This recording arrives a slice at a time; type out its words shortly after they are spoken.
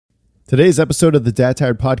Today's episode of the Dad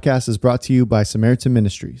Tired Podcast is brought to you by Samaritan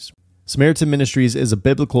Ministries. Samaritan Ministries is a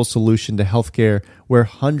biblical solution to healthcare where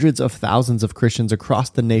hundreds of thousands of Christians across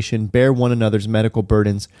the nation bear one another's medical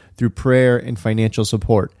burdens through prayer and financial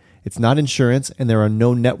support. It's not insurance and there are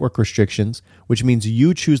no network restrictions, which means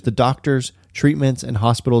you choose the doctors, treatments, and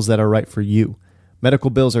hospitals that are right for you. Medical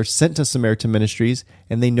bills are sent to Samaritan Ministries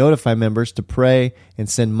and they notify members to pray and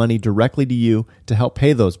send money directly to you to help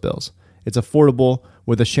pay those bills. It's affordable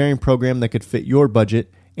with a sharing program that could fit your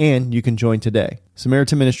budget, and you can join today.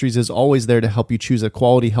 Samaritan Ministries is always there to help you choose a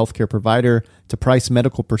quality healthcare provider, to price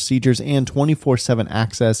medical procedures, and 24/7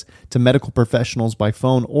 access to medical professionals by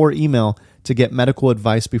phone or email to get medical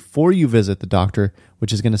advice before you visit the doctor,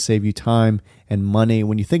 which is going to save you time and money.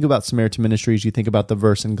 When you think about Samaritan Ministries, you think about the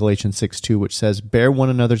verse in Galatians 6:2, which says, "Bear one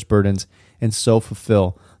another's burdens and so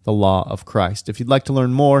fulfill the law of Christ." If you'd like to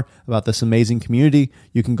learn more about this amazing community,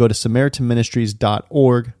 you can go to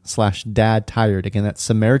samaritanministries.org/dadtired. Again, that's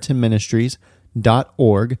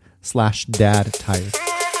samaritanministries.org/dadtired.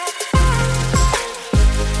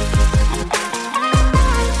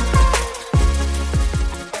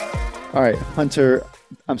 All right, Hunter,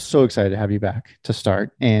 I'm so excited to have you back to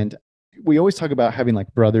start. And we always talk about having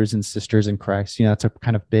like brothers and sisters in Christ. You know, that's a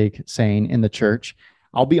kind of big saying in the church.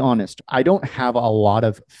 I'll be honest, I don't have a lot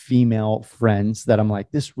of female friends that I'm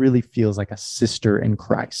like, this really feels like a sister in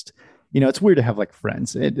Christ. You know, it's weird to have like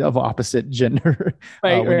friends of opposite gender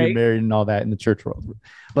when you're married and all that in the church world.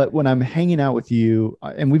 But when I'm hanging out with you,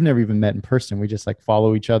 and we've never even met in person, we just like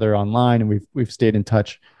follow each other online and we've stayed in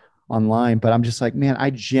touch online. But I'm just like, man, I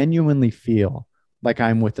genuinely feel like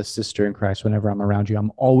I'm with a sister in Christ whenever I'm around you.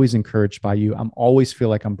 I'm always encouraged by you. I'm always feel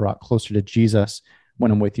like I'm brought closer to Jesus when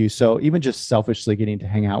I'm with you. So even just selfishly getting to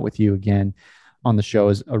hang out with you again on the show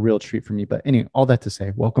is a real treat for me. But anyway, all that to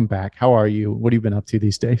say, welcome back. How are you? What have you been up to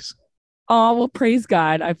these days? Oh, well, praise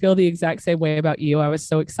God. I feel the exact same way about you. I was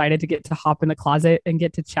so excited to get to hop in the closet and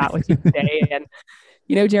get to chat with you today. And,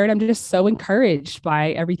 you know, Jared, I'm just so encouraged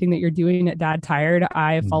by everything that you're doing at Dad Tired.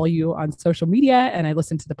 I follow you on social media and I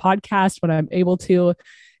listen to the podcast when I'm able to.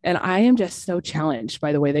 And I am just so challenged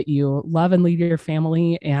by the way that you love and lead your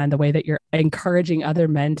family and the way that you're encouraging other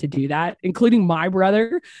men to do that, including my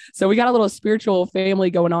brother. So we got a little spiritual family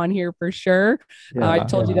going on here for sure. I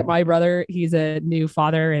told you that my brother, he's a new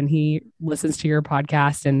father and he listens to your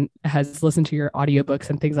podcast and has listened to your audiobooks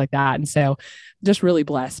and things like that. And so just really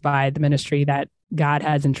blessed by the ministry that God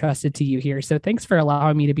has entrusted to you here. So thanks for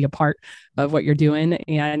allowing me to be a part of what you're doing.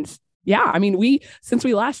 And yeah, I mean, since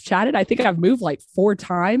we last chatted, I think I've moved like 4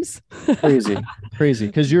 times. Crazy.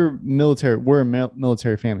 Because you're military, we're a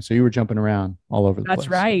military family. So you were jumping around all over the place. That's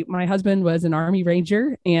right. My husband was an Army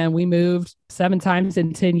Ranger and we moved 7 times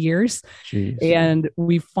in 10 years. Jeez. And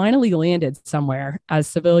we finally landed somewhere as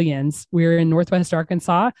civilians. We're in Northwest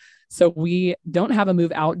Arkansas. So we don't have a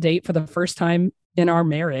move out date for the first time in our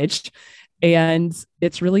marriage. And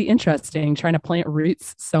it's really interesting trying to plant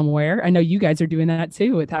roots somewhere. I know you guys are doing that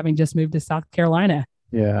too with having just moved to South Carolina.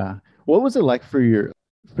 Yeah. What was it like for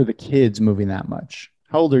the kids moving that much?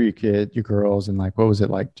 How old are your girls? And like, what was it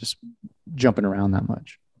like just jumping around that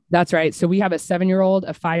much? That's right. So we have a 7-year-old,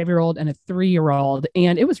 a 5-year-old, and a 3-year-old.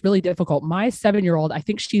 And it was really difficult. My 7-year-old, I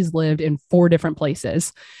think she's lived in 4 different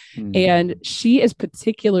places. And she is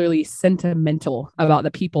particularly sentimental about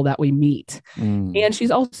the people that we meet. And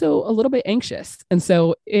she's also a little bit anxious. And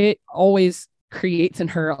so it always creates in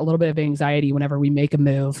her a little bit of anxiety whenever we make a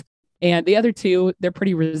move. And the other 2, they're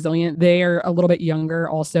pretty resilient. They're a little bit younger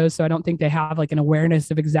also. So I don't think they have like an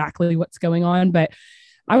awareness of exactly what's going on. But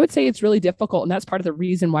I would say it's really difficult. And that's part of the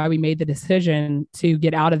reason why we made the decision to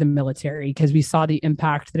get out of the military, because we saw the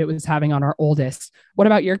impact that it was having on our oldest. What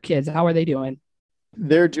about your kids? How are they doing?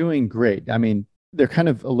 They're doing great. I mean, they're kind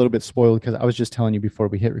of a little bit spoiled because I was just telling you before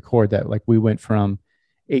we hit record that like we went from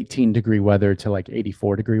 18-degree weather to like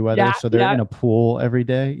 84-degree weather. Yeah, so they're in a pool every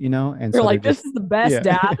day, you know? And they're so like, this is the best,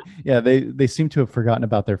 Dad. Yeah, they seem to have forgotten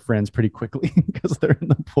about their friends pretty quickly because they're in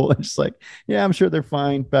the pool and just like, yeah, I'm sure they're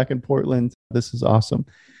fine back in Portland. This is awesome.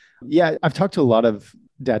 Yeah, I've talked to a lot of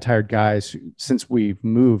Dad Tired guys since we've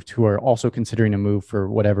moved who are also considering a move for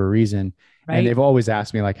whatever reason. Right. And they've always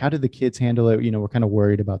asked me like, how did the kids handle it? You know, we're kind of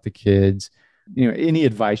worried about the kids. You know, any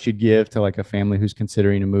advice you'd give to like a family who's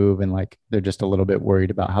considering a move and like they're just a little bit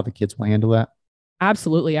worried about how the kids will handle that?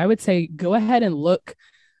 Absolutely. I would say go ahead and look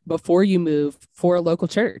before you move for a local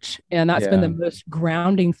church. And that's been the most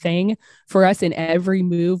grounding thing for us in every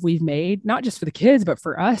move we've made, not just for the kids, but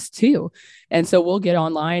for us too. And so we'll get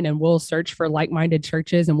online and we'll search for like-minded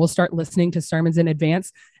churches and we'll start listening to sermons in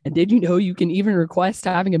advance. And did you know you can even request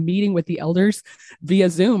having a meeting with the elders via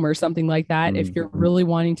Zoom or something like that if you're really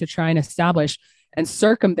wanting to try and establish and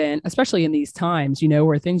circumvent, especially in these times, you know,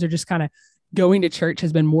 where things are just kind of going to church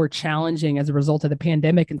has been more challenging as a result of the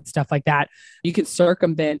pandemic and stuff like that. You can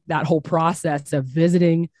circumvent that whole process of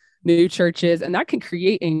visiting new churches. And that can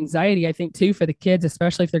create anxiety, I think, too, for the kids,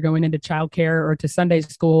 especially if they're going into childcare or to Sunday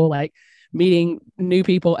school, like meeting new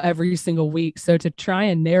people every single week. So to try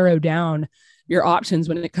and narrow down your options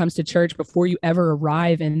when it comes to church before you ever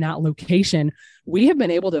arrive in that location, we have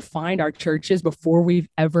been able to find our churches before we've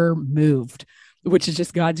ever moved, which is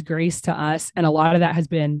just God's grace to us. And a lot of that has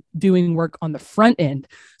been doing work on the front end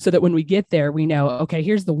so that when we get there, we know, okay,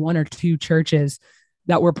 here's the one or two churches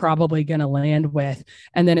that we're probably going to land with.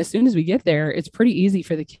 And then as soon as we get there, it's pretty easy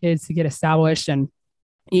for the kids to get established and,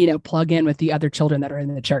 you know, plug in with the other children that are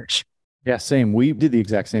in the church. Yeah, same. We did the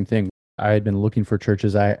exact same thing. I had been looking for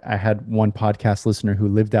churches. I had one podcast listener who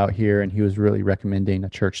lived out here, and he was really recommending a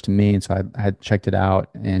church to me. And so I had checked it out.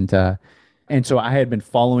 And so I had been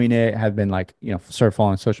following it, had been like, you know, started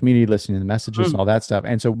following social media, listening to the messages, all that stuff.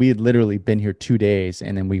 And so we had literally been here 2 days,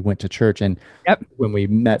 and then we went to church. And when we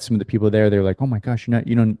met some of the people there, they were like, "Oh my gosh, you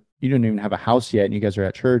don't even have a house yet, and you guys are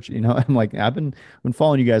at church." You know, I'm like, I've been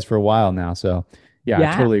following you guys for a while now. So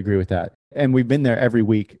yeah, I totally agree with that. And we've been there every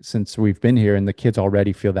week since we've been here, and the kids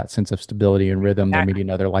already feel that sense of stability and rhythm. They're meeting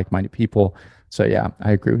other like-minded people. So yeah,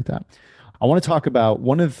 I agree with that. I want to talk about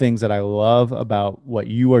one of the things that I love about what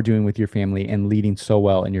you are doing with your family and leading so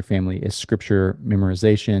well in your family is scripture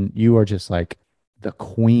memorization. You are just like the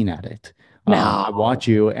queen at it. No. I watch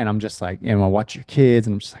you and I'm just like, I watch your kids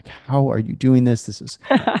and I'm just like, how are you doing this? This is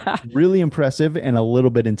really impressive and a little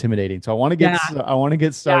bit intimidating. So I want to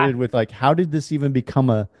get started with like, how did this even become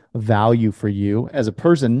a value for you as a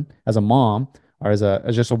person, as a mom, or as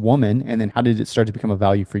just a woman? And then how did it start to become a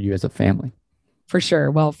value for you as a family? For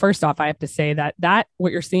sure. Well, first off, I have to say that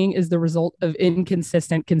what you're seeing is the result of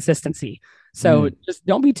inconsistent consistency. So just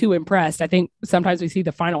don't be too impressed. I think sometimes we see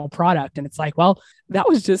the final product and it's like, well, that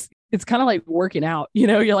was just, it's kind of like working out, you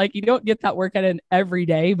know, you're like, you don't get that workout in every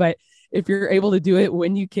day, but if you're able to do it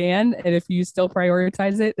when you can, and if you still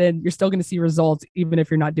prioritize it, then you're still going to see results, even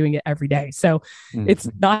if you're not doing it every day. So it's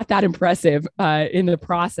not that impressive in the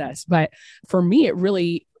process. But for me, it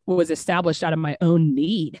really was established out of my own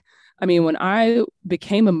need. I mean, when I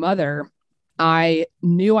became a mother, I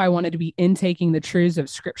knew I wanted to be intaking the truths of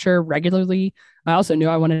scripture regularly. I also knew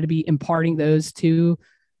I wanted to be imparting those to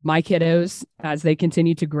my kiddos as they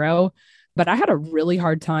continue to grow. But I had a really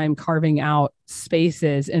hard time carving out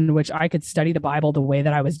spaces in which I could study the Bible the way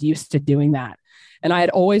that I was used to doing that. And I had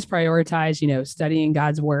always prioritized, you know, studying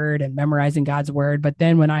God's word and memorizing God's word. But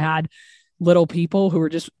then when I had little people who were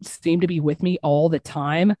just seemed to be with me all the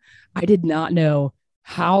time, I did not know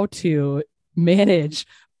how to manage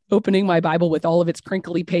opening my Bible with all of its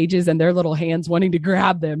crinkly pages and their little hands wanting to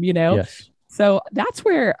grab them, you know? Yes. So that's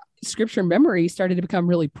where scripture memory started to become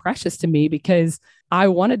really precious to me, because I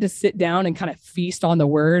wanted to sit down and kind of feast on the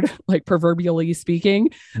word, like proverbially speaking,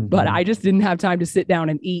 but I just didn't have time to sit down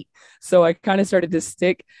and eat. So I kind of started to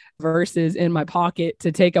stick verses in my pocket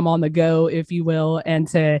to take them on the go, if you will, and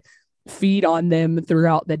to feed on them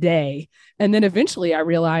throughout the day. And then eventually I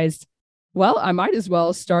realized, well, I might as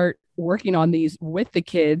well start working on these with the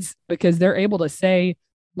kids, because they're able to say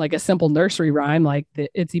like a simple nursery rhyme, like the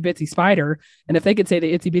itsy bitsy spider. And if they could say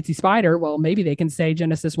the itsy bitsy spider, well, maybe they can say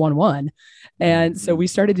Genesis 1:1. And so we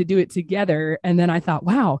started to do it together. And then I thought,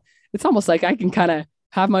 wow, it's almost like I can kind of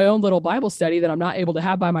have my own little Bible study that I'm not able to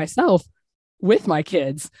have by myself with my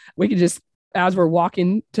kids. We could just, as we're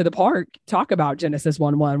walking to the park, talk about Genesis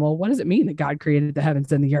 1:1. Well, what does it mean that God created the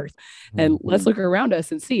heavens and the earth? And let's look around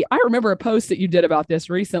us and see. I remember a post that you did about this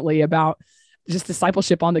recently about just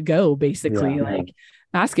discipleship on the go, basically, like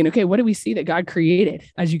asking, okay, what do we see that God created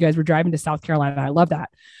as you guys were driving to South Carolina? I love that.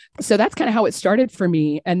 So that's kind of how it started for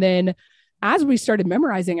me. And then as we started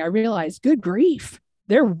memorizing, I realized, good grief,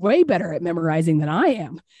 they're way better at memorizing than I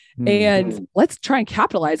am. And let's try and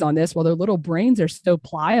capitalize on this while their little brains are so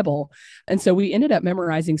pliable. And so we ended up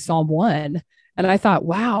memorizing Psalm 1. And I thought,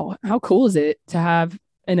 wow, how cool is it to have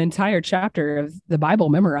an entire chapter of the Bible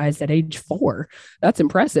memorized at age 4? That's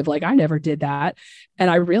impressive. Like, I never did that.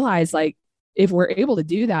 And I realized, like, if we're able to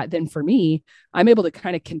do that, then for me, I'm able to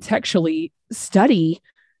kind of contextually study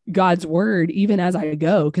God's word even as I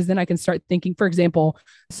go, because then I can start thinking, for example,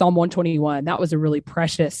 Psalm 121, that was a really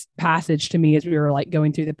precious passage to me as we were like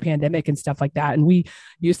going through the pandemic and stuff like that. And we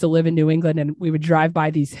used to live in New England, and we would drive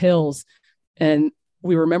by these hills and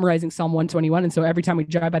we were memorizing Psalm 121. And so every time we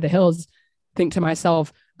drive by the hills, think to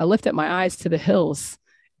myself, I lift up my eyes to the hills,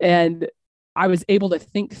 and I was able to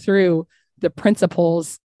think through the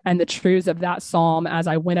principles and the truths of that psalm as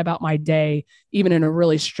I went about my day, even in a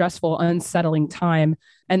really stressful, unsettling time.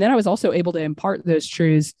 And then I was also able to impart those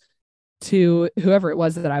truths to whoever it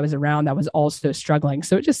was that I was around that was also struggling.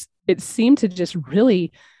 So it seemed to just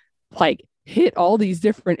really like hit all these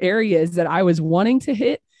different areas that I was wanting to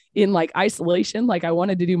hit in like isolation. Like I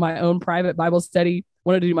wanted to do my own private Bible study,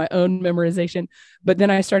 wanted to do my own memorization. But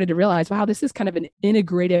then I started to realize, wow, this is kind of an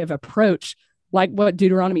integrative approach, like what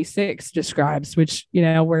Deuteronomy 6 describes, which,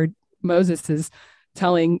 where Moses is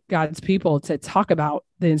telling God's people to talk about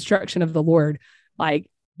the instruction of the Lord, like,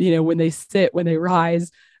 when they sit, when they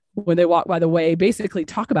rise, when they walk by the way, basically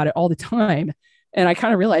talk about it all the time. And I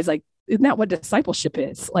kind of realized, like, isn't that what discipleship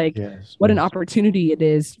is? Like, what an opportunity it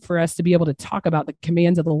is for us to be able to talk about the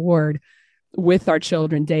commands of the Lord with our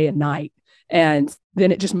children day and night. And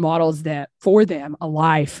then it just models that for them a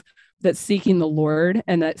life that's seeking the Lord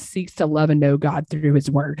and that seeks to love and know God through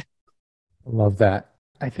his word. I love that.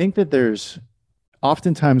 I think that there's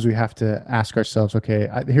oftentimes we have to ask ourselves, okay,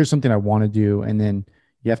 here's something I want to do. And then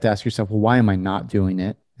you have to ask yourself, well, why am I not doing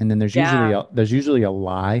it? And then there's usually a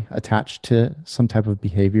lie attached to some type of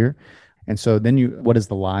behavior. And so then what is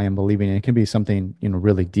the lie I'm believing in? It can be something,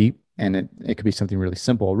 really deep, and it could be something really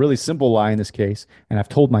simple. A really simple lie in this case, and I've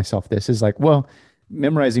told myself this, is like, well,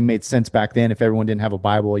 memorizing made sense back then. If everyone didn't have a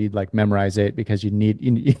Bible, you'd like memorize it because I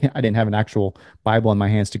didn't have an actual Bible in my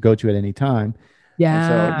hands to go to at any time.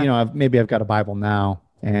 Yeah. And so, maybe I've got a Bible now,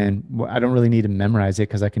 and I don't really need to memorize it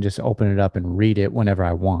because I can just open it up and read it whenever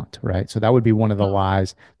I want, right? So that would be one of the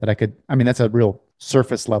lies that that's a real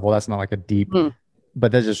surface level. That's not like a deep,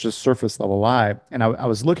 but that's just surface level lie. And I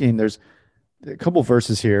was looking, there's a couple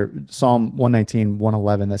verses here, Psalm 119,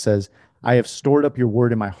 111, that says, I have stored up your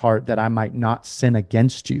word in my heart that I might not sin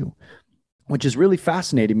against you, which is really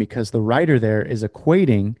fascinating because the writer there is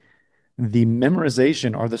equating the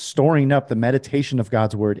memorization or the storing up, the meditation of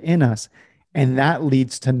God's word in us. And that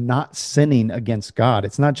leads to not sinning against God.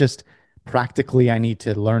 It's not just practically, I need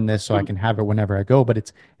to learn this so I can have it whenever I go, but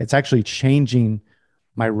it's actually changing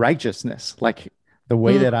my righteousness, like the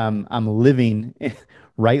way that I'm living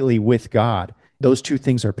rightly with God. Those two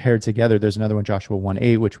things are paired together. There's another one, Joshua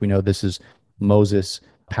 1:8, which we know this is Moses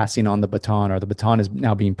passing on the baton, or the baton is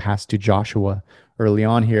now being passed to Joshua early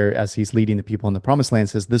on here as he's leading the people in the promised land.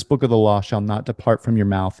 Says, this book of the law shall not depart from your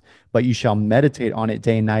mouth, but you shall meditate on it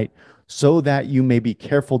day and night, so that you may be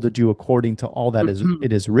careful to do according to all that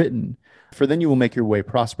it is written. For then you will make your way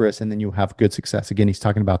prosperous, and then you'll have good success. Again, he's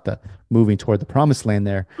talking about the moving toward the promised land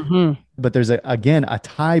there. But there's a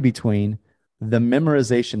tie between the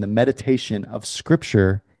memorization, the meditation of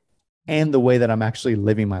scripture, and the way that I'm actually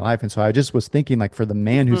living my life. And so I just was thinking, like, for the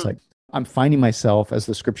man who's like, I'm finding myself, as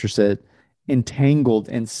the scripture said, entangled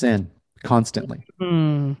in sin constantly.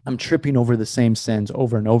 I'm tripping over the same sins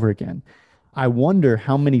over and over again. I wonder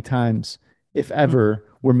how many times, if ever,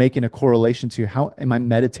 we're making a correlation to how am I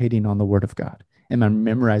meditating on the word of God? Am I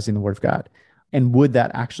memorizing the word of God? And would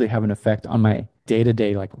that actually have an effect on my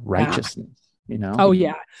day-to-day, like, righteousness? Oh,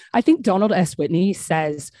 yeah. I think Donald S. Whitney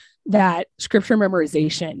says that scripture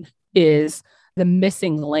memorization is the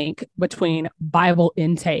missing link between Bible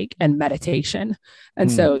intake and meditation. And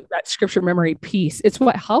so that scripture memory piece, it's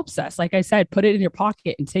what helps us. Like I said, put it in your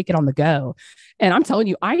pocket and take it on the go. And I'm telling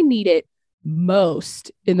you, I need it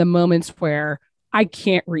most in the moments where I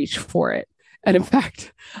can't reach for it. And in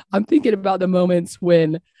fact, I'm thinking about the moments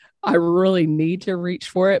when I really need to reach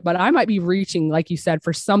for it, but I might be reaching, like you said,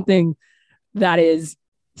 for something that is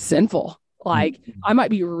sinful. Like I might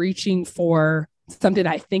be reaching for something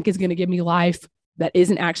that I think is going to give me life that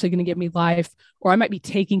isn't actually going to give me life, or I might be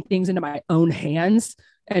taking things into my own hands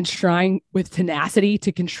and trying with tenacity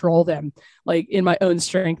to control them, like in my own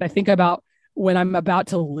strength. I think about when I'm about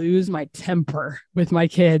to lose my temper with my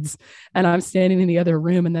kids and I'm standing in the other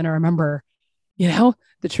room, and then I remember, the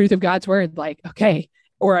truth of God's word, like, okay,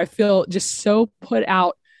 or I feel just so put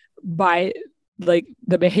out by like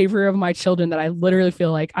the behavior of my children that I literally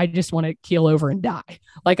feel like I just want to keel over and die.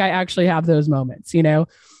 Like I actually have those moments, and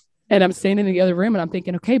I'm standing in the other room and I'm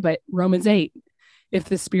thinking, okay, but Romans 8, if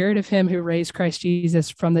the spirit of him who raised Christ Jesus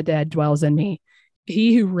from the dead dwells in me,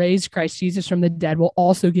 he who raised Christ Jesus from the dead will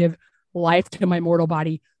also give life to my mortal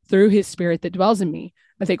body through his spirit that dwells in me.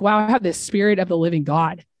 I think, wow, I have this spirit of the living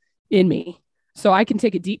God in me. So I can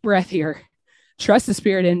take a deep breath here, trust the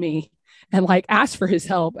spirit in me, and like ask for his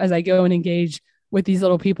help as I go and engage with these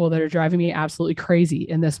little people that are driving me absolutely crazy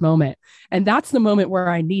in this moment. And that's the moment where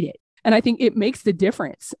I need it. And I think it makes the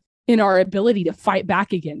difference in our ability to fight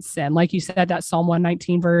back against sin. Like you said, that Psalm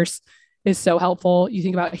 119 verse is so helpful. You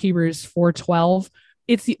think about Hebrews 4:12.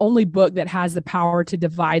 it's the only book that has the power to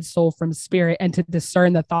divide soul from spirit and to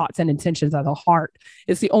discern the thoughts and intentions of the heart.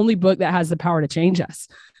 It's the only book that has the power to change us.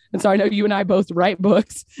 And so I know you and I both write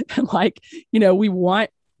books and we want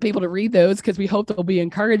people to read those because we hope they'll be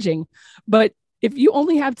encouraging. But if you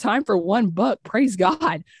only have time for one book, praise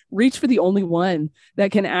God, reach for the only one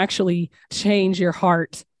that can actually change your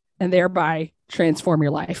heart and thereby transform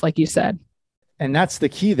your life, like you said. And that's the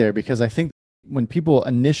key there, because I think when people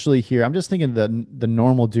initially hear, I'm just thinking the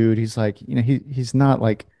normal dude, he's like, he's not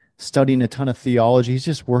like studying a ton of theology. He's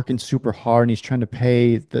just working super hard and he's trying to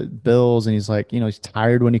pay the bills. And he's like, he's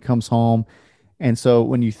tired when he comes home. And so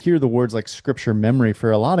when you hear the words like scripture memory,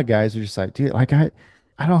 for a lot of guys, they're just like, dude, like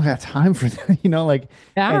I don't have time for that,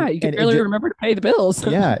 you can barely remember to pay the bills.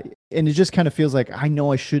 Yeah. And it just kind of feels like, I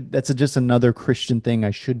know I should, that's just another Christian thing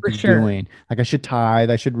I should be doing. Like I should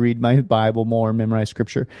tithe, I should read my Bible more, memorize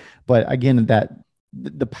scripture. But again,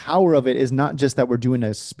 the power of it is not just that we're doing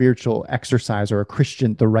a spiritual exercise or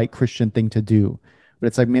the right Christian thing to do, but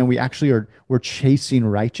it's like, man, we're chasing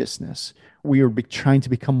righteousness. We are trying to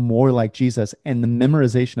become more like Jesus. And the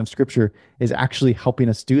memorization of scripture is actually helping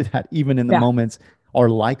us do that, even in the moments, or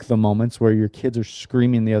like the moments where your kids are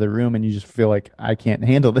screaming in the other room and you just feel like, I can't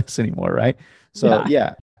handle this anymore. Right. So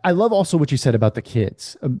yeah. I love also what you said about the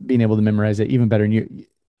kids being able to memorize it even better. And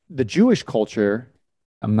the Jewish culture,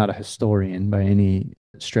 I'm not a historian by any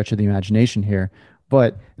stretch of the imagination here,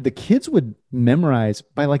 but the kids would memorize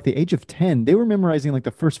by like the age of 10. They were memorizing like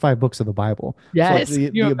the first 5 books of the Bible. Yes. So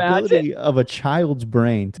like the ability of a child's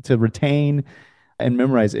brain to retain and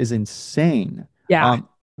memorize is insane. Yeah.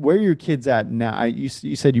 Where are your kids at now? You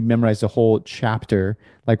said you memorized a whole chapter.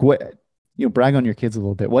 Like what, brag on your kids a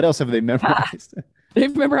little bit. What else have they memorized?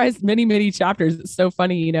 They've memorized many, many chapters. It's so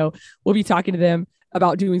funny. We'll be talking to them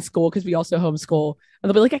about doing school because we also homeschool. And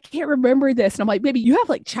they'll be like, I can't remember this. And I'm like, baby, you have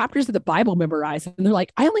like chapters of the Bible memorized. And they're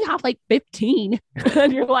like, I only have like 15.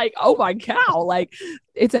 And you're like, oh my cow. Like,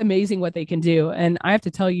 it's amazing what they can do. And I have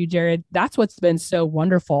to tell you, Jared, that's what's been so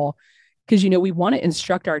wonderful. Because, we want to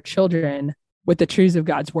instruct our children with the truths of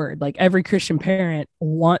God's word. Like every Christian parent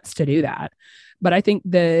wants to do that. But I think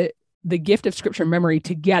the gift of scripture memory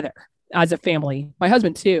together as a family, my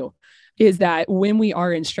husband too, is that when we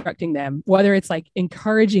are instructing them, whether it's like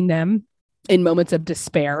encouraging them in moments of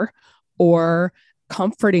despair or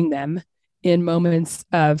comforting them in moments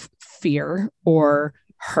of fear or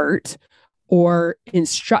hurt, or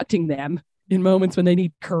instructing them in moments when they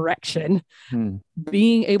need correction,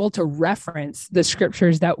 being able to reference the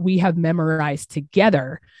scriptures that we have memorized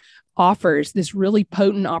together offers this really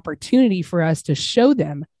potent opportunity for us to show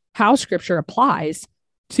them how scripture applies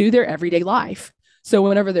to their everyday life. So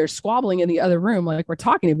whenever they're squabbling in the other room, like we're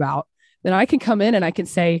talking about, then I can come in and I can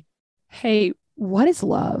say, hey, what is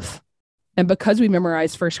love? And because we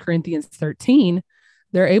memorized 1 Corinthians 13,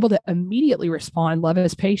 they're able to immediately respond, love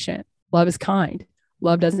is patient, love is kind,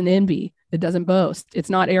 love doesn't envy, it doesn't boast, it's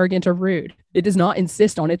not arrogant or rude, it does not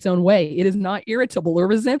insist on its own way, it is not irritable or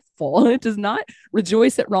resentful, it does not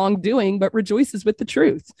rejoice at wrongdoing, but rejoices with the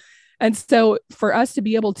truth. And so for us to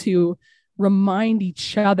be able to remind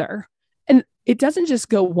each other, and it doesn't just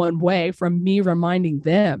go one way from me reminding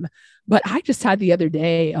them, but I just had the other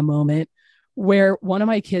day a moment where one of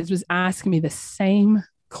my kids was asking me the same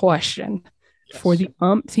question for the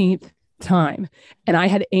umpteenth time. And I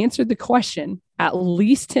had answered the question at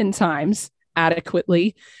least 10 times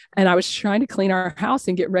adequately. And I was trying to clean our house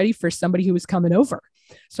and get ready for somebody who was coming over.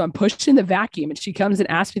 So I'm pushing the vacuum and she comes and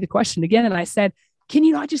asks me the question again. And I said, can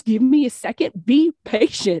you not just give me a second? Be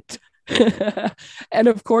patient. And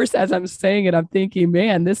of course, as I'm saying it, I'm thinking,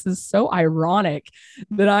 man, this is so ironic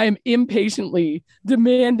that I am impatiently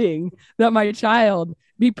demanding that my child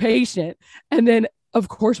be patient. And then, of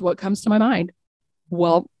course, what comes to my mind?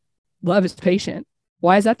 Well, love is patient.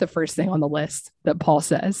 Why is that the first thing on the list that Paul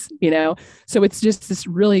says? So it's just this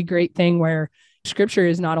really great thing where scripture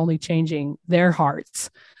is not only changing their hearts,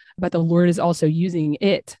 but the Lord is also using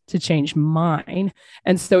it to change mine.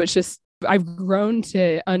 And so it's just, I've grown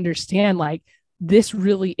to understand like this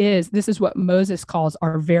is what Moses calls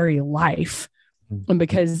our very life. And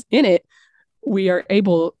because in it, we are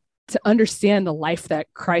able to understand the life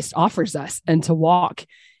that Christ offers us and to walk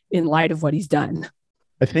in light of what he's done.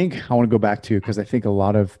 I think I want to go back to, because I think a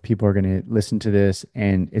lot of people are going to listen to this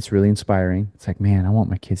and it's really inspiring. It's like, man, I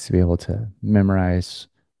want my kids to be able to memorize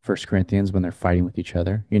 1 Corinthians when they're fighting with each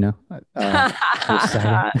other,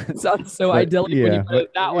 Sounds so idyllic when you put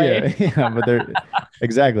it that way. But they're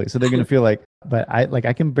exactly. So they're going to feel like, but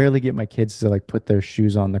I can barely get my kids to like put their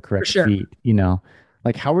shoes on the correct feet,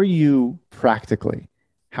 like how are you practically,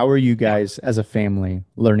 how are you guys as a family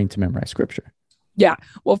learning to memorize scripture? Yeah.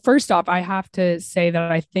 Well, first off, I have to say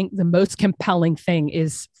that I think the most compelling thing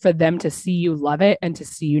is for them to see you love it and to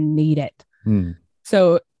see you need it. Mm.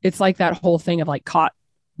 So it's like that whole thing of like caught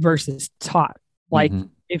versus taught. Like Mhm.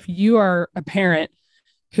 if you are a parent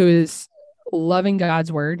who is loving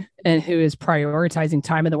God's word and who is prioritizing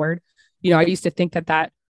time in the word, I used to think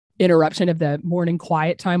that interruption of the morning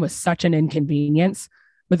quiet time was such an inconvenience.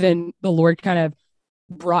 But then the Lord kind of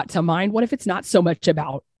brought to mind, what if it's not so much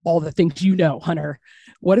about all the things Hunter?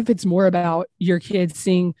 What if it's more about your kids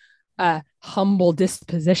seeing a humble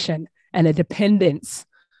disposition and a dependence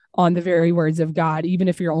on the very words of God, even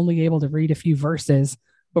if you're only able to read a few verses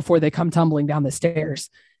before they come tumbling down the stairs?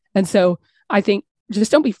 And so I think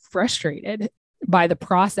just don't be frustrated by the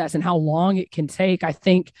process and how long it can take. I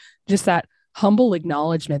think just that humble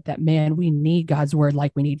acknowledgement that, man, we need God's word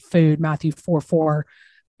like we need food. Matthew 4:4,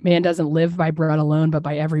 man doesn't live by bread alone, but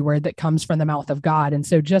by every word that comes from the mouth of God. And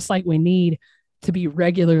so just like we need to be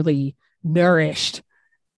regularly nourished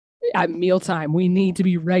at mealtime, we need to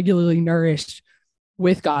be regularly nourished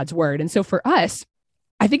with God's word. And so for us,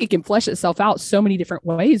 I think it can flesh itself out so many different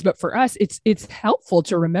ways, but for us, it's helpful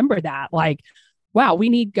to remember that, like, wow, we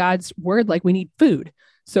need God's word like we need food.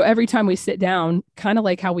 So every time we sit down, kind of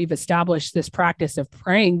like how we've established this practice of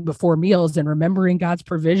praying before meals and remembering God's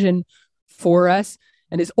provision for us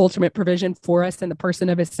and his ultimate provision for us in the person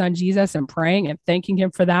of his son, Jesus, and praying and thanking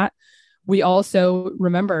him for that, we also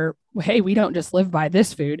remember, hey, we don't just live by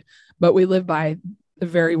this food, but we live by the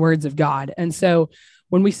very words of God. And so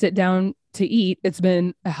when we sit down to eat, it's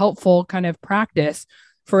been a helpful kind of practice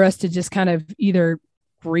for us to just kind of either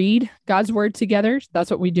read God's word together.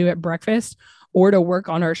 That's what we do at breakfast, or to work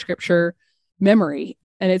on our scripture memory.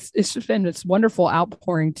 And it's just been this wonderful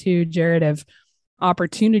outpouring too, Jared, of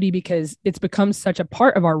opportunity, because it's become such a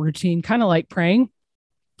part of our routine, kind of like praying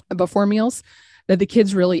before meals, that the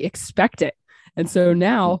kids really expect it. And so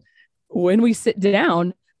now when we sit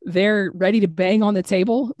down, they're ready to bang on the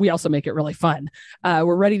table. We also make it really fun.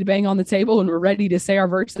 We're ready to bang on the table and we're ready to say our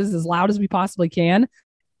verses as loud as we possibly can.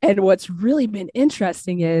 And what's really been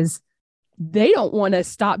interesting is they don't want to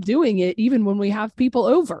stop doing it even when we have people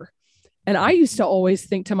over. And I used to always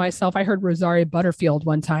think to myself, I heard Rosaria Butterfield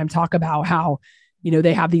one time talk about how,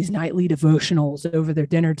 they have these nightly devotionals over their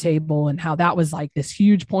dinner table and how that was like this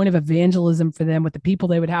huge point of evangelism for them with the people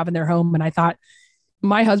they would have in their home. And I thought,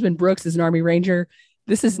 my husband Brooks is an Army Ranger.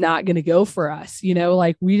 This is not going to go for us.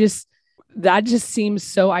 Like that just seems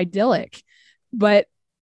so idyllic. But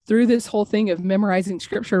through this whole thing of memorizing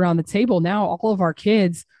scripture around the table, now all of our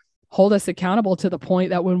kids hold us accountable to the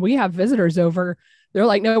point that when we have visitors over, they're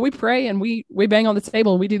like, no, we pray and we bang on the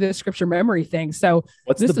table and we do this scripture memory thing. So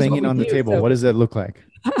what's the banging on the table? So, what does that look like?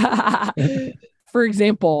 For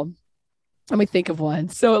example, let me think of one.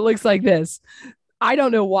 So it looks like this. I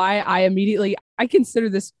don't know why I consider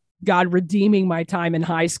this God redeeming my time in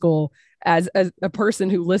high school as a person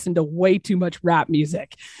who listened to way too much rap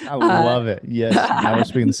music. I love it. Yes. Now we're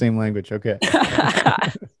speaking the same language. Okay.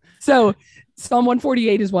 So Psalm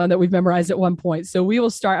 148 is one that we've memorized at one point. So we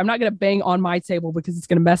will start. I'm not going to bang on my table because it's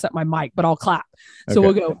going to mess up my mic, but I'll clap. So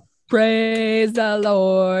we'll go, praise the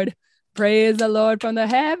Lord from the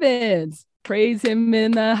heavens. Praise him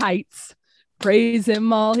in the heights. Praise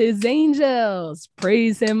him, all his angels.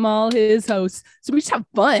 Praise him, all his hosts. So we just have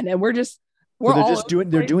fun, and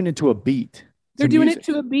they're doing it to a beat. They're doing it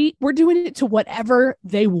to a beat. We're doing it to whatever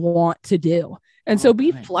they want to do. And so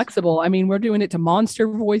be flexible. I mean, we're doing it to monster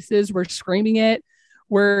voices. We're screaming it.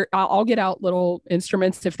 I'll get out little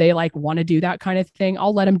instruments if they want to do that kind of thing.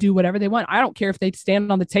 I'll let them do whatever they want. I don't care if they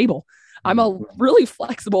stand on the table. I'm really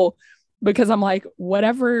flexible because I'm like,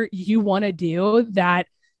 whatever you want to do that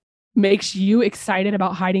makes you excited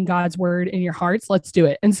about hiding God's word in your hearts, let's do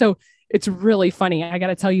it. And so it's really funny. I got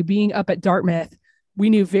to tell you, being up at Dartmouth, we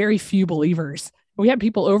knew very few believers. We had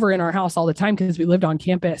people over in our house all the time because we lived on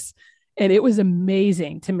campus. And it was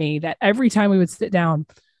amazing to me that every time we would sit down,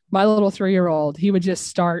 my little 3-year-old, he would just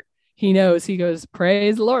start, he goes,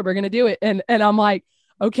 praise the Lord, we're going to do it. And I'm like,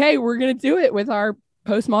 okay, we're going to do it with our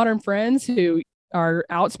postmodern friends who are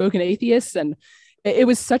outspoken atheists. And it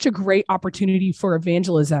was such a great opportunity for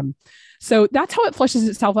evangelism. So that's how it fleshes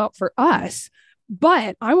itself out for us.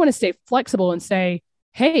 But I want to stay flexible and say,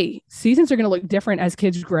 hey, seasons are going to look different as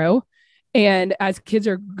kids grow. And as kids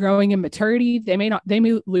are growing in maturity, they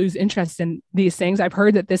may lose interest in these things. I've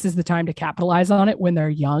heard that this is the time to capitalize on it when they're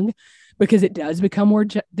young, because it does become more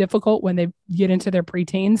difficult when they get into their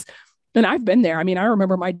preteens. And I've been there. I mean, I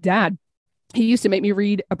remember my dad, he used to make me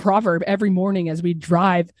read a proverb every morning as we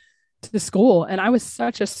drive to school. And I was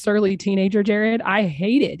such a surly teenager, Jared. I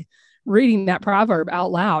hated reading that proverb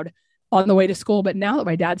out loud on the way to school. But now that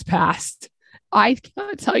my dad's passed, I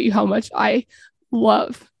cannot tell you how much I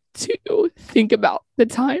love to think about the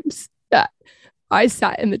times that I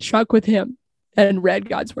sat in the truck with him and read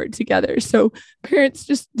God's word together. So parents,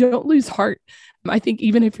 just don't lose heart. I think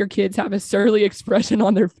even if your kids have a surly expression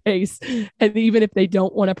on their face, and even if they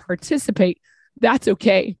don't want to participate, that's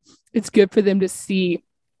okay. It's good for them to see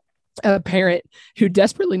a parent who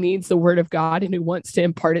desperately needs the word of God and who wants to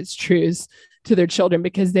impart its truths to their children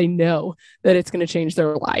because they know that it's going to change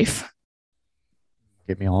their life.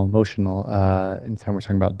 Get me all emotional anytime we're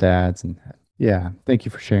talking about dads. And yeah, thank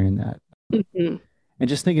you for sharing that. Mm-hmm. And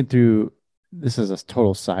just thinking through, this is a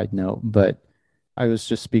total side note, but I was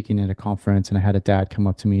just speaking at a conference and I had a dad come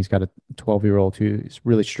up to me. He's got a 12-year-old who's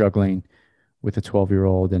really struggling with a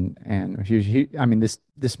 12-year-old. And I mean,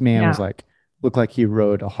 this man was like, looked like he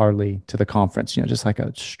rode a Harley to the conference, just like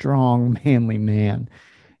a strong, manly man.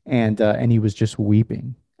 And he was just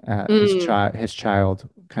weeping at his child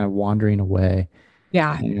kind of wandering away.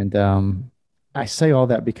 Yeah. And I say all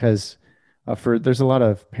that because there's a lot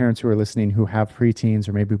of parents who are listening who have preteens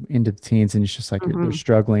or maybe into the teens, and it's just like they're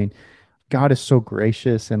struggling. God is so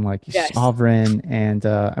gracious and like sovereign. And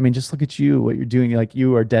I mean, just look at you, what you're doing. Like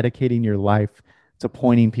you are dedicating your life to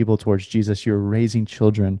pointing people towards Jesus. You're raising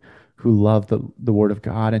children who love the word of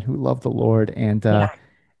God and who love the Lord. And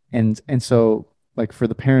so like for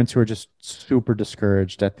the parents who are just super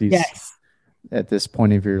discouraged at this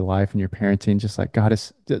point of your life and your parenting, just like God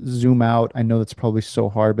is, zoom out. I know that's probably so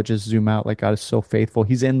hard, but just zoom out. Like God is so faithful.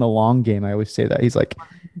 He's in the long game. I always say that. He's like,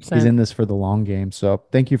 100%. He's in this for the long game. So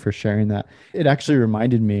thank you for sharing that. It actually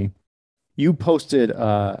reminded me, you posted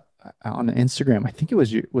on Instagram, I think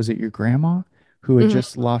was it your grandma who had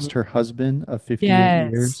just lost her husband of 58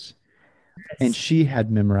 years? And she had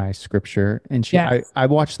memorized scripture, and I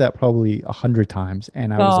watched that probably 100 times,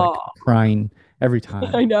 and I was like crying every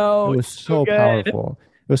time. I know. It was so powerful.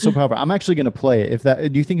 It was so powerful. I'm actually going to play it.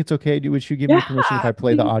 Do you think it's okay? Would you give me permission if I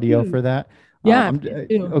play the audio for that? Yeah.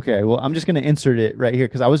 Okay. Well, I'm just going to insert it right here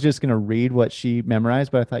because I was just going to read what she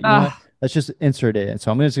memorized, but I thought, you know what? Let's just insert it. And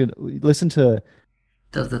so I'm just going to listen to.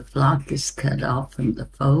 Though the flock is cut off from the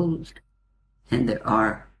fold, and there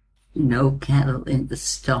are no cattle in the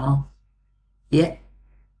stall, yet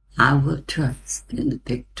I will trust in the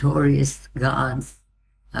victorious God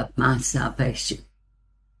of my salvation.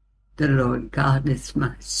 The Lord God is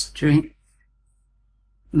my strength,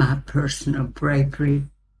 my personal bravery,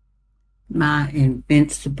 my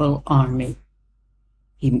invincible army.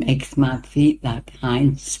 He makes my feet like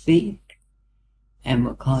hinds' feet and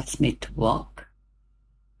will cause me to walk,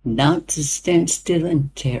 not to stand still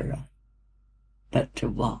in terror, but to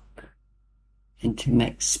walk and to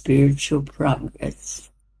make spiritual progress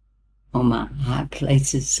on my high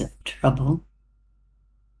places of trouble,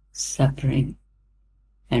 suffering,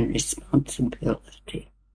 and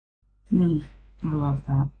responsibility. I love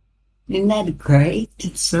that. Isn't that great?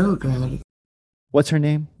 It's so good. What's her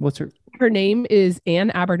name? Her name is Ann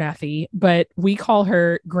Abernathy, but we call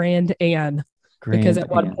her Grand Ann because at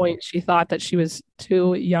one point she thought that she was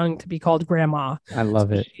too young to be called grandma. I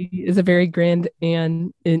love it. She is a very Grand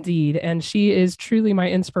Ann indeed. And she is truly my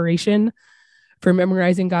inspiration for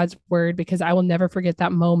memorizing God's word, because I will never forget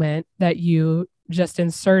that moment that you just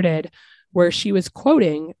inserted where she was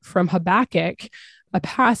quoting from Habakkuk, a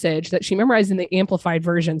passage that she memorized in the Amplified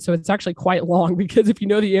version. So it's actually quite long, because if you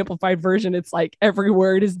know the Amplified version, it's like every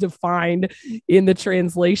word is defined in the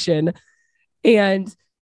translation. And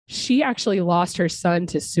she actually lost her son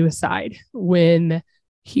to suicide when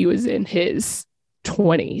he was in his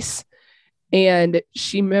 20s. And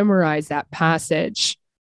she memorized that passage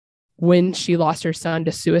when she lost her son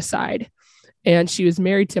to suicide. And she was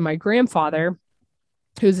married to my grandfather,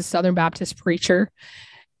 who's a Southern Baptist preacher.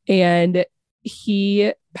 And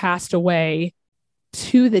he passed away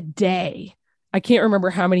to the day. I can't remember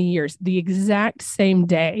how many years, the exact same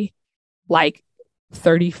day, like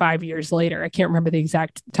 35 years later. I can't remember the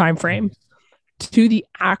exact time frame, to the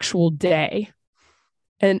actual day.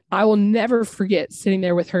 And I will never forget sitting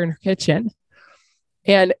there with her in her kitchen.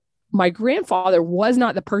 And my grandfather was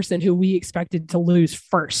not the person who we expected to lose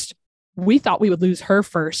first. We thought we would lose her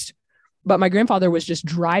first. But my grandfather was just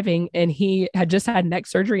driving, and he had just had neck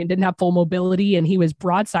surgery and didn't have full mobility. And he was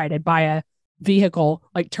broadsided by a vehicle,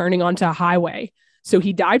 like turning onto a highway. So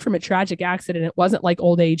he died from a tragic accident. It wasn't like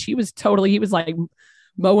old age. He was like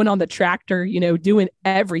mowing on the tractor, doing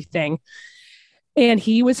everything. And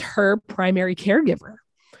he was her primary caregiver,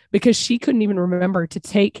 because she couldn't even remember to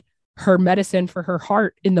take her medicine for her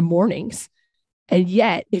heart in the mornings. And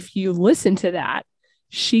yet, if you listen to that,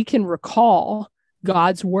 she can recall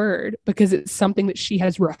God's word because it's something that she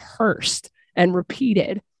has rehearsed and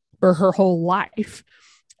repeated for her whole life.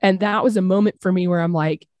 And that was a moment for me where I'm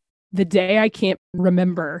like, the day I can't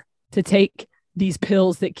remember to take these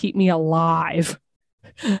pills that keep me alive,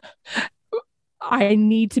 I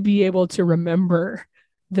need to be able to remember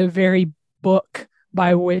the very book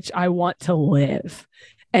by which I want to live.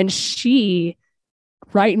 And she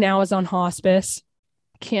right now is on hospice,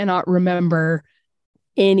 cannot remember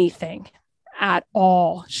anything at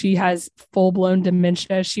all. She has full-blown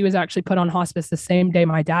dementia. She was actually put on hospice the same day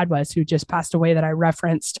my dad was, who just passed away, that I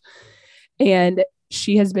referenced. And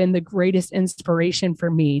she has been the greatest inspiration for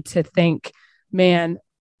me to think, man,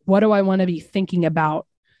 what do I want to be thinking about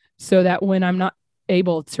so that when I'm not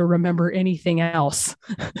able to remember anything else,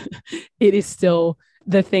 it is still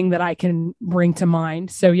the thing that I can bring to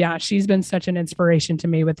mind. So yeah, she's been such an inspiration to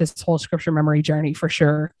me with this whole scripture memory journey for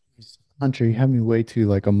sure. Hunter, you have me way too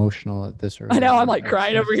like emotional at this. I know, I'm like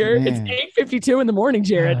crying over here. Man. It's 8:52 in the morning,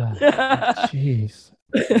 Jared. Jeez.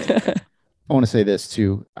 I want to say this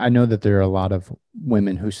too. I know that there are a lot of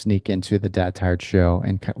women who sneak into the Dad Tired show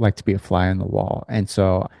and like to be a fly on the wall. And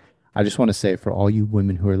so I just want to say, for all you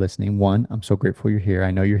women who are listening, one, I'm so grateful you're here.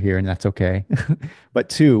 I know you're here and that's okay. But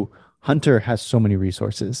two, Hunter has so many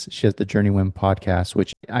resources. She has the Journey Women podcast,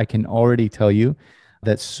 which I can already tell you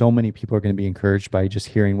that so many people are going to be encouraged by just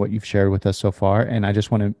hearing what you've shared with us so far. And I just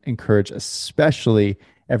want to encourage, especially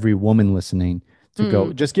every woman listening, to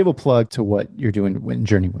go just give a plug to what you're doing in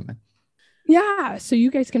Journey Women. Yeah. So you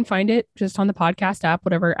guys can find it just on the podcast app,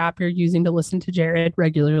 whatever app you're using to listen to Jared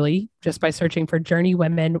regularly, just by searching for Journey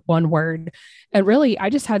Women, one word. And really, I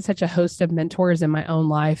just had such a host of mentors in my own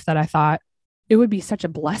life that I thought it would be such a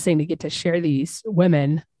blessing to get to share these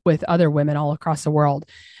women with other women all across the world.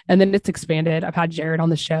 And then it's expanded. I've had Jared on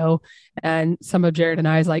the show and some of Jared and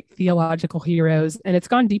I's like theological heroes. And it's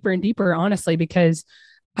gone deeper and deeper, honestly, because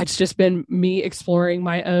it's just been me exploring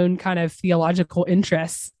my own kind of theological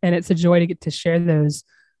interests. And it's a joy to get to share those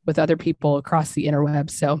with other people across the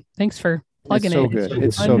interwebs. So thanks for plugging it's so it. Good.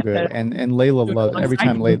 It's so good. And Layla loves every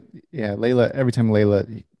time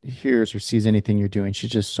Layla hears or sees anything you're doing, she's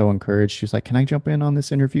just so encouraged. She's like, can I jump in on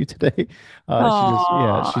this interview today?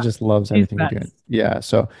 She just loves everything you're doing. Yeah.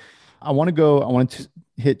 So I want to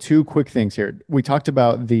hit two quick things here. We talked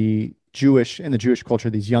about the Jewish culture,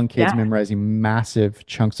 these young kids memorizing massive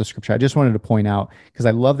chunks of scripture. I just wanted to point out, because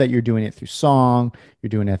I love that you're doing it through song, you're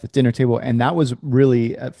doing it at the dinner table. And that was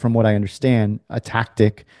really, from what I understand, a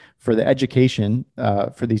tactic for the education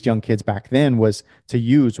for these young kids back then, was to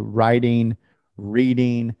use writing,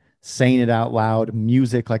 reading, saying it out loud,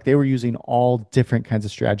 music. Like they were using all different kinds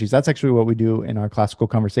of strategies. That's actually what we do in our classical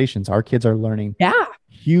conversations. Our kids are learning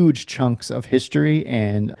huge chunks of history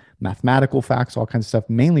and mathematical facts, all kinds of stuff,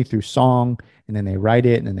 mainly through song, and then they write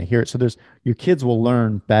it and then they hear it. So your kids will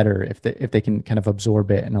learn better if they can kind of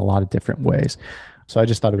absorb it in a lot of different ways. So I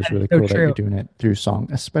just thought it was really cool that you're doing it through song,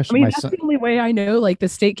 especially. That's the only way I know like the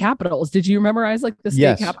state capitals. Did you memorize like the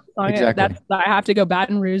state capital song? Exactly. I have to go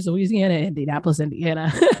Baton Rouge, Louisiana, Indianapolis,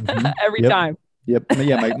 Indiana every time. Yep.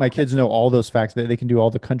 Yeah. My kids know all those facts. They can do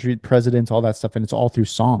all the country presidents, all that stuff. And it's all through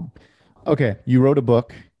song. Okay. You wrote a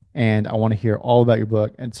book and I want to hear all about your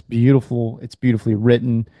book. It's beautiful. It's beautifully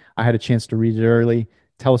written. I had a chance to read it early.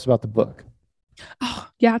 Tell us about the book. Oh,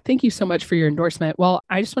 yeah. Thank you so much for your endorsement. Well,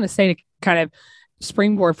 I just want to say, to kind of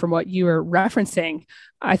springboard from what you were referencing,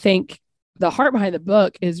 I think the heart behind the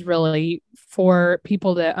book is really for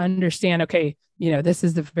people to understand, okay, this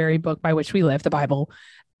is the very book by which we live, the Bible.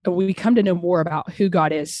 We come to know more about who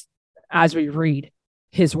God is as we read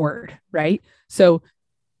his word, right? So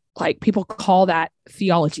like people call that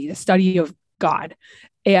theology, the study of God.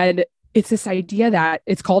 And it's this idea that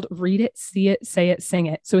it's called read it, see it, say it, sing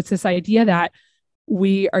it. So it's this idea that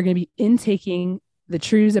we are going to be intaking the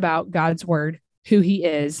truths about God's word, who he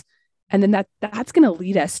is. And then that's going to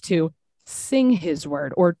lead us to sing his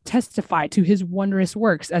word or testify to his wondrous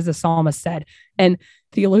works, as the psalmist said. And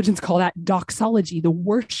theologians call that doxology, the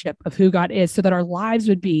worship of who God is, so that our lives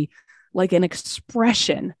would be like an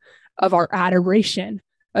expression of our adoration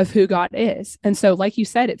of who God is. And so, like you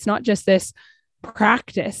said, it's not just this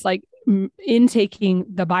practice, like intaking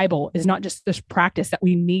the Bible is not just this practice that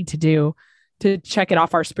we need to do to check it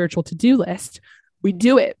off our spiritual to-do list. We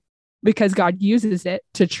do it because God uses it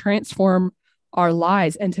to transform our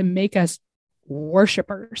lives and to make us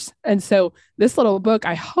worshipers. And so this little book,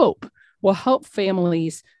 I hope, will help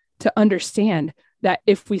families to understand that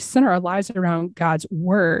if we center our lives around God's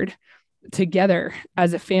word together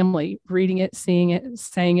as a family, reading it, seeing it,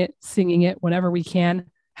 saying it, singing it, whenever we can,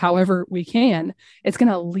 however we can, it's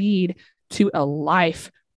going to lead to a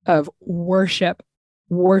life of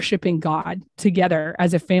worshiping God together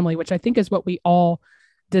as a family, which I think is what we all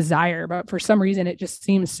desire. But for some reason, it just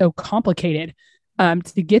seems so complicated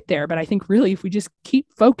to get there. But I think really, if we just keep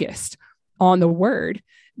focused on the word,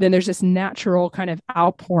 then there's this natural kind of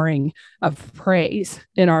outpouring of praise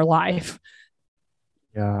in our life.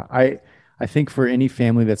 Yeah, I think for any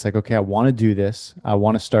family that's like, okay, I want to do this, I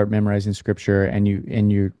want to start memorizing scripture, and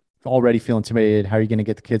you already feel intimidated, how are you going to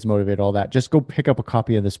get the kids motivated, all that, just go pick up a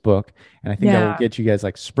copy of this book. And I think that will get you guys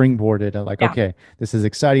like springboarded, like, okay, this is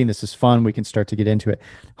exciting, this is fun, we can start to get into it.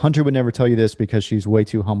 Hunter would never tell you this because she's way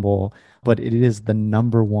too humble, but it is the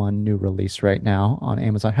 #1 new release right now on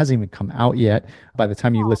Amazon. It hasn't even come out yet. By the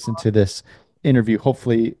time you listen to this interview,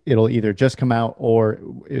 hopefully it'll either just come out or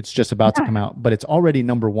it's just about to come out, but it's already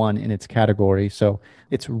 #1 in its category. So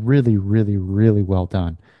it's really, really, really well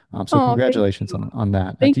done. So congratulations on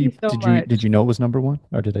that. Thank you so much. Did you know it was #1,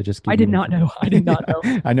 or did I just give I did not know. I did not know.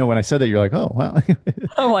 I know when I said that, you're like, oh, wow.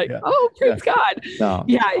 I'm like, praise God. No.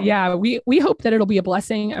 Yeah. We hope that it'll be a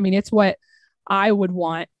blessing. I mean, it's what I would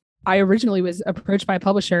want. I originally was approached by a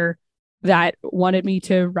publisher that wanted me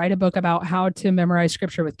to write a book about how to memorize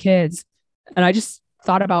scripture with kids. And I just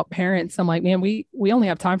thought about parents. I'm like, man, we only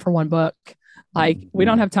have time for one book. Like, we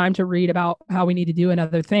don't have time to read about how we need to do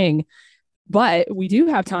another thing. But we do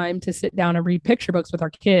have time to sit down and read picture books with our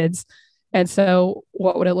kids. And so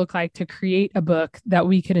what would it look like to create a book that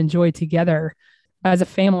we could enjoy together as a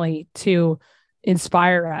family to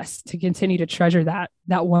inspire us to continue to treasure that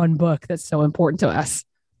one book that's so important to us?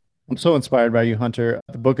 I'm so inspired by you, Hunter.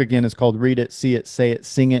 The book, again, is called Read It, See It, Say It,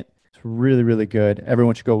 Sing It. It's really, really good.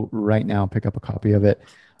 Everyone should go right now and pick up a copy of it.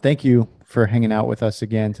 Thank you for hanging out with us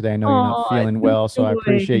again today. I know you're not feeling well, so I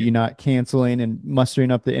appreciate you not canceling and mustering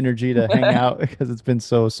up the energy to hang out because it's been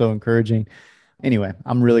so encouraging. Anyway,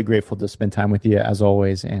 I'm really grateful to spend time with you as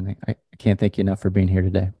always, and I can't thank you enough for being here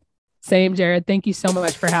today. Same, Jared. Thank you so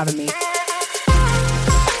much for having me.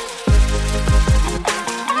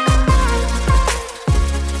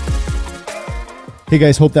 Hey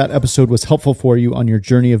guys, hope that episode was helpful for you on your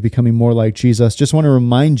journey of becoming more like Jesus. Just want to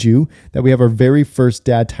remind you that we have our very first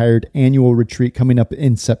Dad Tired annual retreat coming up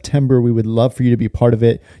in September. We would love for you to be part of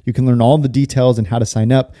it. You can learn all the details and how to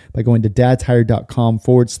sign up by going to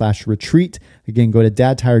dadtired.com/retreat. Again, go to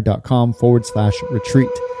dadtired.com/retreat.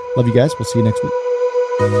 Love you guys. We'll see you next week.